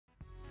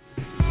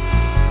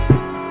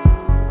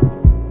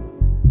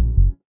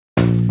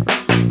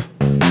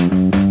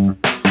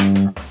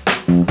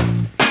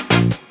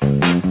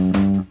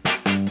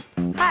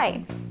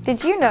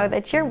Did you know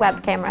that your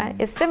web camera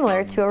is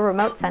similar to a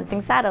remote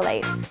sensing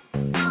satellite?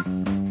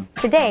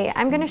 Today,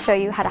 I'm going to show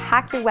you how to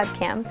hack your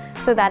webcam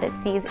so that it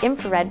sees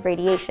infrared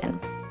radiation.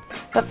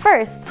 But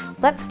first,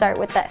 let's start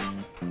with this.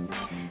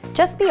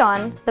 Just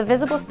beyond the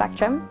visible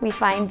spectrum, we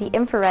find the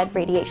infrared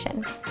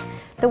radiation.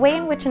 The way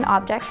in which an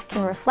object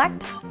can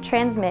reflect,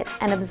 transmit,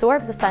 and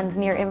absorb the sun's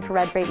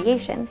near-infrared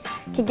radiation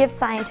can give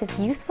scientists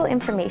useful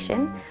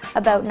information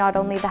about not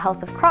only the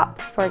health of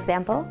crops, for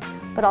example,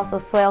 but also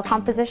soil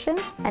composition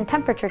and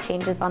temperature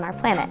changes on our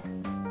planet.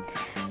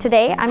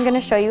 Today, I'm going to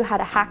show you how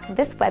to hack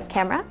this web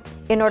camera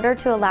in order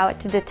to allow it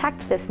to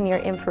detect this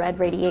near-infrared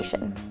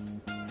radiation.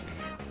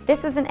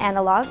 This is an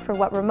analog for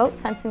what remote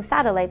sensing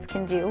satellites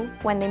can do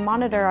when they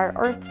monitor our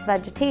Earth's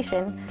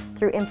vegetation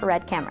through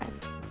infrared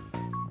cameras.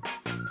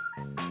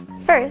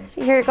 First,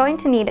 you're going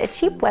to need a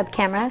cheap web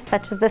camera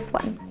such as this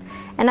one.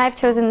 And I've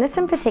chosen this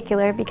in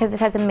particular because it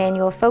has a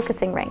manual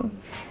focusing ring.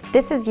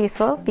 This is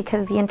useful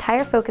because the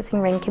entire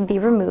focusing ring can be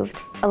removed,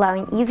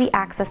 allowing easy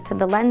access to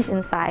the lens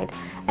inside,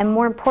 and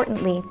more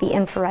importantly, the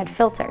infrared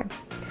filter.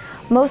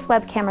 Most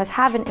web cameras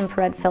have an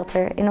infrared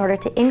filter in order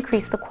to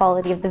increase the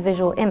quality of the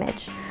visual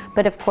image.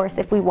 But of course,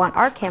 if we want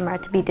our camera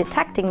to be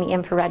detecting the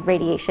infrared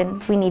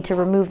radiation, we need to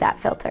remove that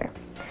filter.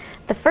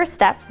 The first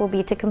step will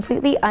be to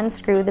completely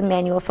unscrew the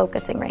manual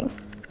focusing ring.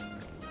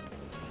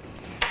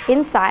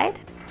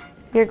 Inside,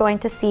 you're going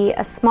to see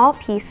a small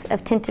piece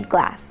of tinted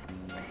glass.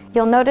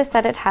 You'll notice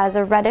that it has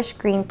a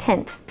reddish-green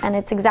tint, and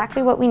it's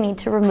exactly what we need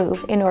to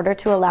remove in order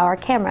to allow our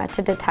camera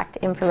to detect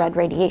infrared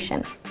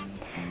radiation.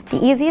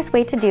 The easiest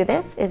way to do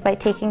this is by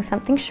taking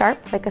something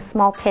sharp, like a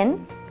small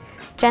pin,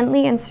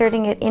 gently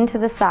inserting it into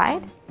the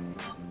side,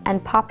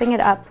 and popping it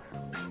up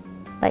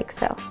like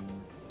so.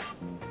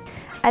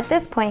 At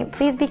this point,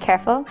 please be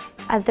careful,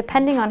 as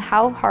depending on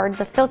how hard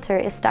the filter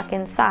is stuck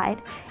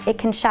inside, it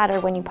can shatter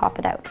when you pop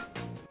it out.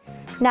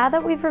 Now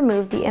that we've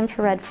removed the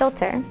infrared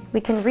filter,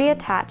 we can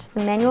reattach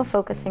the manual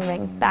focusing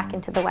ring back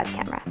into the web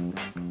camera.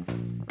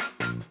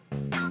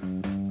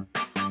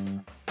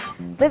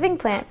 Living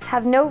plants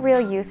have no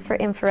real use for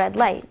infrared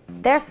light,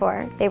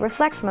 therefore they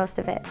reflect most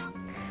of it.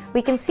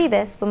 We can see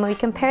this when we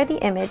compare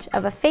the image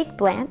of a fake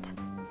plant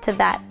to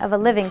that of a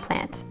living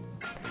plant.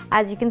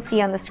 As you can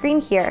see on the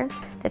screen here,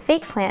 the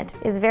fake plant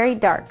is very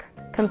dark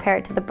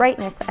compared to the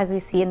brightness as we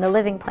see in the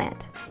living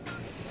plant.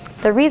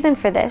 The reason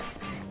for this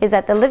is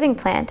that the living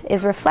plant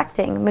is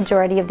reflecting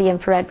majority of the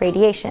infrared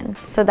radiation,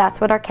 so that's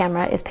what our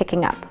camera is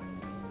picking up.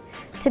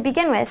 To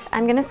begin with,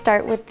 I'm going to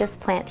start with this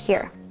plant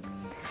here.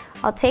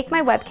 I'll take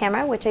my web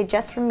camera, which I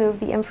just removed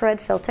the infrared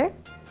filter,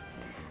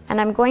 and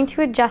I'm going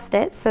to adjust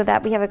it so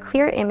that we have a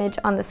clear image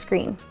on the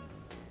screen.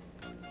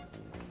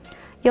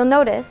 You'll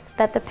notice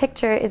that the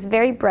picture is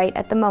very bright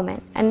at the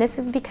moment, and this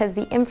is because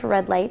the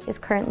infrared light is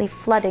currently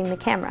flooding the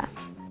camera.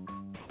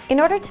 In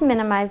order to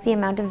minimize the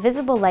amount of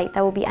visible light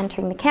that will be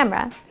entering the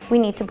camera, we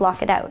need to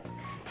block it out.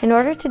 In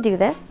order to do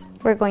this,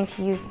 we're going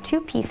to use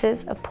two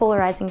pieces of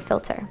polarizing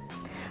filter.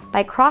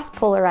 By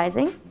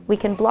cross-polarizing, we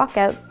can block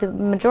out the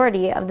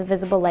majority of the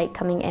visible light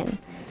coming in.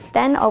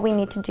 Then all we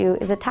need to do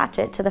is attach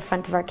it to the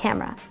front of our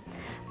camera.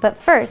 But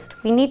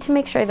first, we need to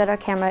make sure that our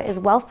camera is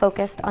well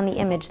focused on the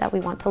image that we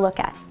want to look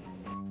at.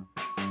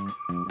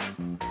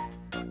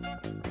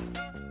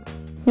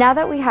 Now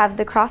that we have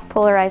the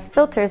cross-polarized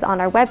filters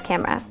on our web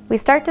camera, we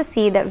start to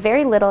see that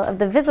very little of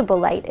the visible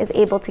light is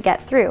able to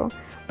get through,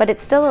 but it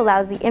still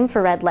allows the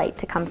infrared light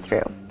to come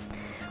through.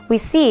 We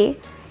see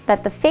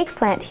that the fake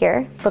plant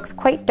here looks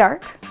quite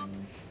dark,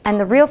 and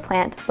the real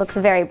plant looks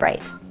very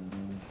bright.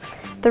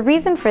 The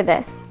reason for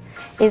this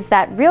is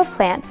that real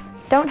plants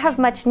don't have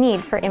much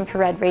need for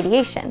infrared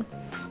radiation.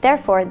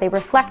 Therefore, they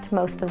reflect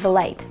most of the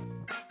light.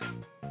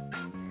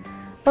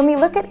 When we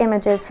look at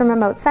images from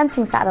remote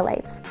sensing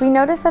satellites, we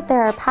notice that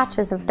there are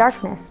patches of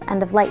darkness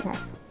and of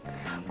lightness.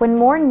 When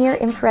more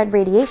near-infrared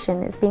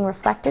radiation is being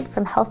reflected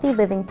from healthy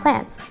living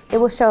plants, it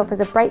will show up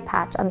as a bright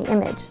patch on the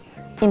image,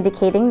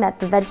 indicating that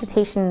the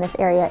vegetation in this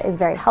area is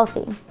very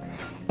healthy.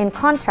 In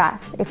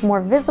contrast, if more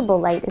visible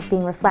light is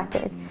being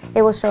reflected,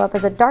 it will show up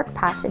as a dark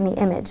patch in the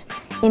image,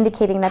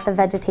 indicating that the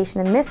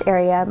vegetation in this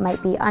area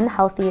might be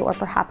unhealthy or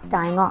perhaps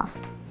dying off.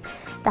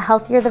 The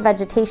healthier the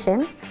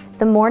vegetation,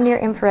 the more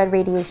near-infrared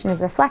radiation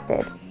is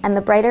reflected, and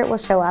the brighter it will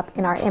show up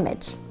in our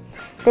image.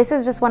 This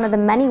is just one of the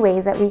many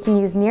ways that we can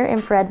use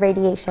near-infrared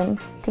radiation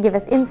to give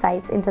us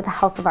insights into the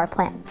health of our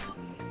plants.